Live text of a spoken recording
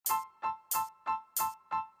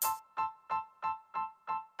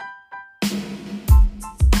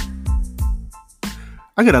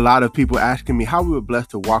I get a lot of people asking me how we were blessed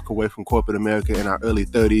to walk away from corporate America in our early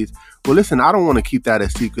 30s. Well, listen, I don't want to keep that a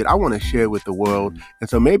secret. I want to share it with the world. And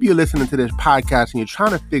so maybe you're listening to this podcast and you're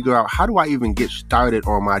trying to figure out, how do I even get started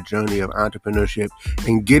on my journey of entrepreneurship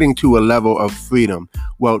and getting to a level of freedom?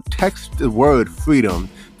 Well, text the word freedom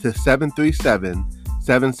to 737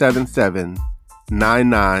 777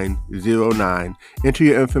 9909. Enter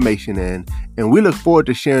your information in, and we look forward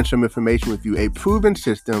to sharing some information with you. A proven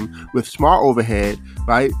system with small overhead,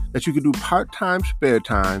 right? That you can do part-time, spare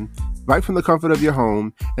time, right from the comfort of your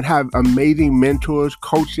home, and have amazing mentors,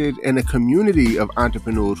 coaches, and a community of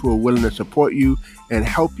entrepreneurs who are willing to support you and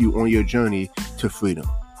help you on your journey to freedom.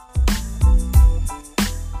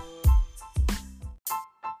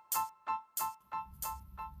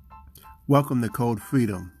 Welcome to Code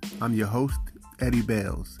Freedom. I'm your host, Eddie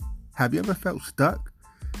Bales. Have you ever felt stuck?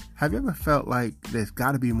 Have you ever felt like there's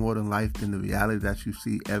got to be more than life than the reality that you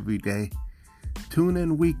see every day? Tune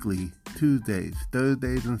in weekly, Tuesdays,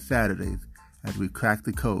 Thursdays, and Saturdays as we crack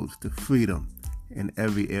the codes to freedom in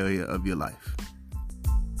every area of your life.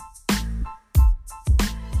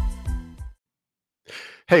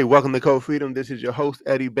 Hey, welcome to Code Freedom. This is your host,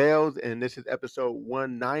 Eddie Bales, and this is episode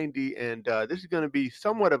 190. And this is going to be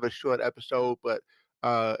somewhat of a short episode, but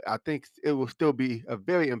I think it will still be a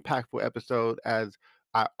very impactful episode, as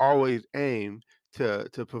I always aim to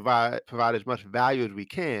provide as much value as we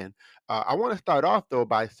can. I want to start off, though,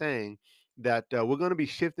 by saying that we're going to be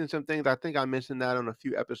shifting some things. I think I mentioned that on a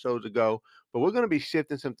few episodes ago, but we're going to be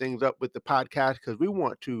shifting some things up with the podcast because we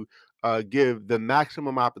want to give the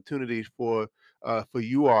maximum opportunities for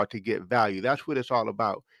you all to get value. That's what it's all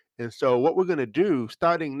about. And so, what we're going to do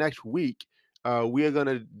starting next week, we are going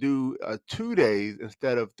to do 2 days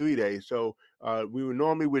instead of 3 days. So, we would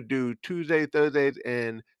normally would do Tuesdays, Thursdays,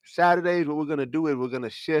 and Saturdays. What we're going to do is we're going to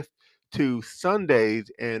shift to Sundays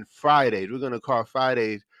and Fridays. We're going to call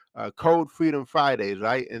Fridays Code Freedom Fridays,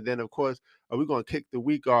 right? And then, of course, we're going to kick the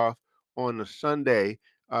week off on a Sunday,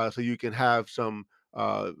 so you can have some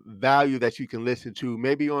value that you can listen to,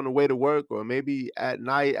 maybe on the way to work or maybe at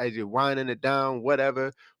night as you're winding it down,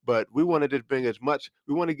 whatever. But we want to just bring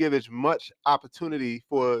we want to give as much opportunity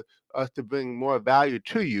for us to bring more value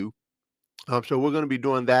to you. So we're going to be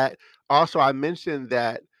doing that. Also, I mentioned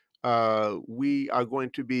that we are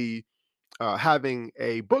going to be having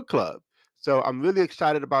a book club. So I'm really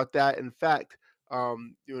excited about that. In fact,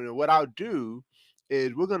 what I'll do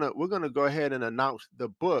is we're gonna go ahead and announce the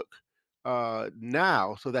book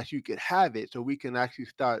now, so that you can have it, so we can actually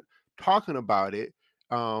start talking about it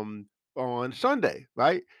on Sunday,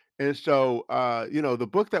 right? And so, the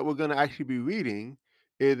book that we're gonna actually be reading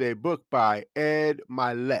is a book by Ed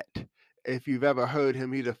Mylett. If you've ever heard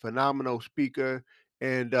him, he's a phenomenal speaker.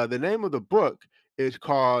 And the name of the book is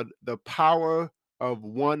called The Power of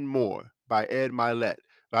One More by Ed Mylett,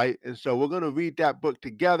 right? And so we're going to read that book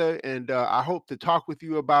together, and I hope to talk with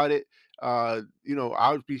you about it. I'll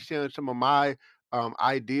be sharing some of my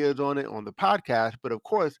ideas on it on the podcast, but of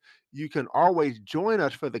course, you can always join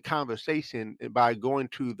us for the conversation by going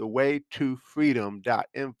to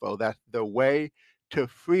thewaytofreedom.info. That's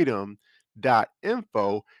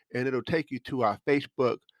thewaytofreedom.info, and it'll take you to our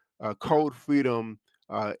Facebook Code Freedom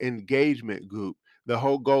engagement group. The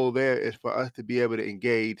whole goal there is for us to be able to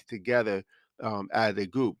engage together as a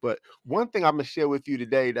group. But one thing I'm going to share with you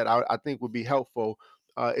today that I think would be helpful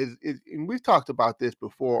and we've talked about this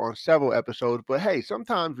before on several episodes, but hey,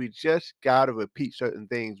 sometimes we just got to repeat certain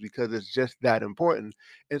things because it's just that important.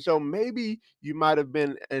 And so maybe you might have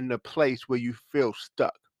been in a place where you feel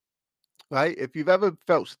stuck, right? If you've ever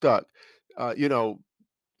felt stuck, uh, you know,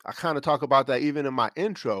 I kind of talk about that even in my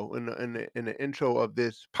intro, in the intro of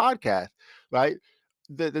this podcast, right?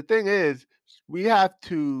 The thing is, we have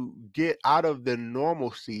to get out of the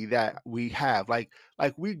normalcy that we have. Like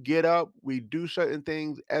we get up, we do certain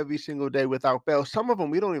things every single day without fail. Some of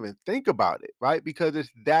them we don't even think about it, right? Because it's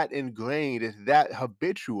that ingrained, it's that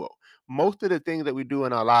habitual. Most of the things that we do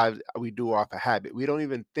in our lives, we do off a habit. We don't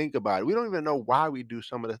even think about it. We don't even know why we do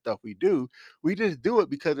some of the stuff we do. We just do it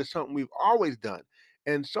because it's something we've always done.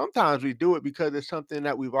 And sometimes we do it because it's something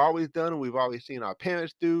that we've always done and we've always seen our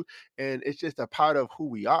parents do, and it's just a part of who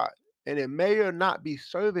we are. And it may or not be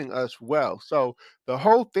serving us well. So the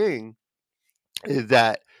whole thing is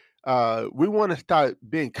that we want to start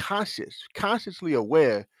being consciously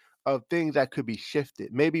aware of things that could be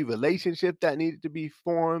shifted. Maybe relationship that needed to be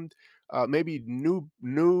formed, maybe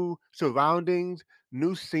new surroundings,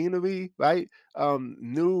 new scenery, right?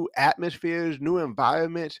 New atmospheres, new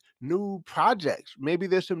environments, new projects. Maybe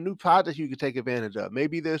there's some new projects you could take advantage of.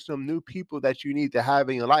 Maybe there's some new people that you need to have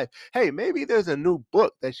in your life. Hey, maybe there's a new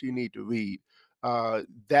book that you need to read.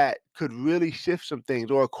 that could really shift some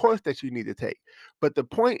things, or a course that you need to take. But the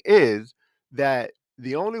point is that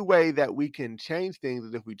the only way that we can change things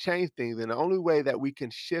is if we change things, and the only way that we can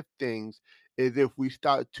shift things is if we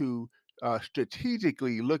start to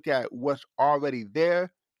strategically look at what's already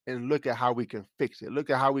there and look at how we can fix it, look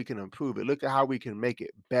at how we can improve it, look at how we can make it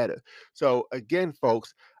better. So again,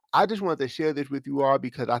 folks, I just wanted to share this with you all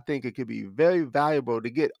because I think it could be very valuable to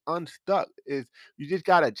get unstuck. Is you just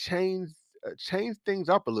gotta change things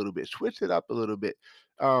up a little bit, switch it up a little bit.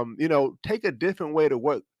 Take a different way to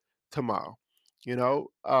work tomorrow.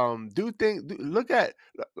 Do things. Look at.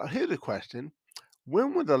 Here's a question: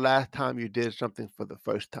 when was the last time you did something for the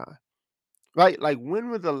first time? Right? Like, when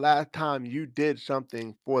was the last time you did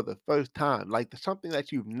something for the first time? Like, something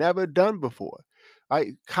that you've never done before,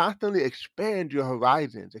 right? Constantly expand your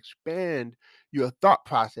horizons, expand your thought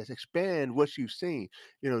process, expand what you've seen.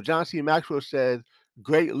 John C. Maxwell says,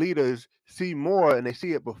 great leaders see more and they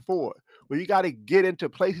see it before. Well, you got to get into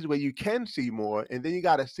places where you can see more, and then you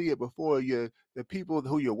got to see it before the people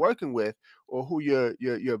who you're working with or who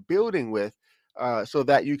you're building with, so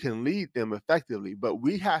that you can lead them effectively. But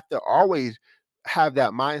we have to always have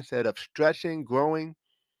that mindset of stretching, growing,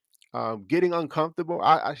 getting uncomfortable.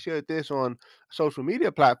 I shared this on social media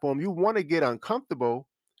platform. You want to get uncomfortable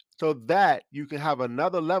so that you can have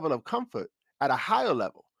another level of comfort at a higher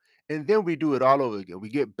level. And then we do it all over again. We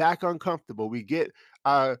get back uncomfortable. We get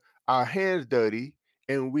our our hands dirty,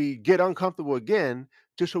 and we get uncomfortable again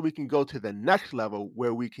just so we can go to the next level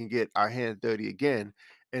where we can get our hands dirty again.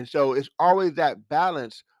 And so it's always that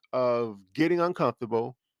balance of getting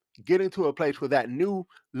uncomfortable, getting to a place where that new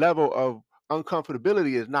level of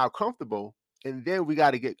uncomfortability is now comfortable, and then we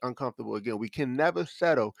got to get uncomfortable again. We can never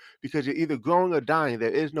settle because you're either growing or dying. There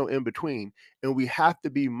is no in between, and we have to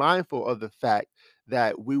be mindful of the fact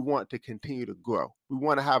that we want to continue to grow. We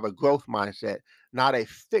want to have a growth mindset, not a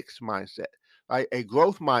fixed mindset. Right? A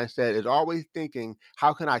growth mindset is always thinking,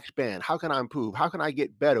 how can I expand? How can I improve? How can I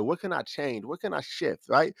get better? What can I change? What can I shift?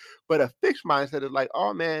 Right? But a fixed mindset is like,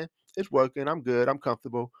 oh man, it's working. I'm good. I'm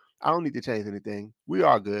comfortable. I don't need to change anything. We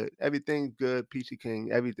are good. Everything's good, peachy king.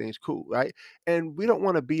 Everything's cool, right? And we don't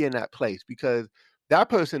want to be in that place because that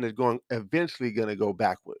person is going eventually going to go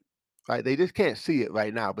backward, right? They just can't see it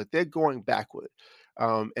right now, but they're going backward.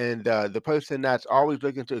 And the person that's always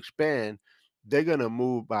looking to expand, they're going to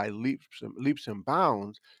move by leaps and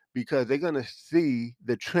bounds because they're going to see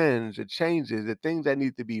the trends, the changes, the things that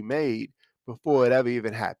need to be made before it ever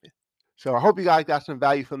even happens. So I hope you guys got some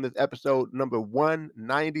value from this episode number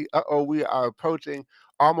 190. We are approaching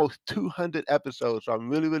almost 200 episodes, so I'm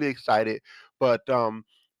really really excited. But don't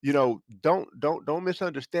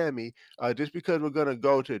misunderstand me. Just because we're gonna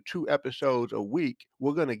go to 2 episodes a week,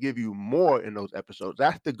 we're gonna give you more in those episodes.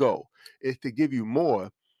 That's the goal. Is to give you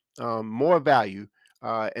more value,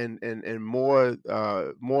 and more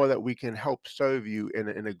that we can help serve you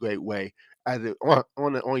in a great way as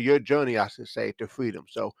on your journey, I should say, to freedom.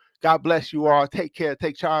 So God bless you all. Take care,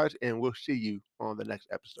 take charge, and we'll see you on the next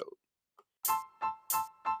episode.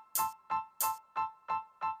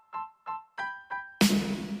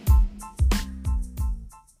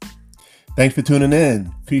 Thanks for tuning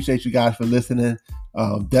in. Appreciate you guys for listening.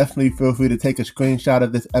 Definitely feel free to take a screenshot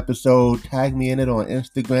of this episode, tag me in it on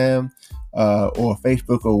Instagram or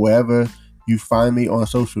Facebook or wherever you find me on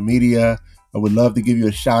social media. I would love to give you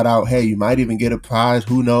a shout out. Hey, you might even get a prize.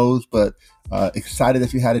 Who knows? But excited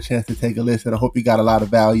that you had a chance to take a listen. I hope you got a lot of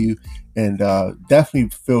value. And definitely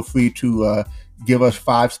feel free to give us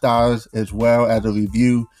 5 stars as well as a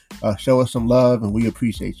review. Show us some love, and we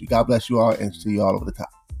appreciate you. God bless you all, and see you all over the top.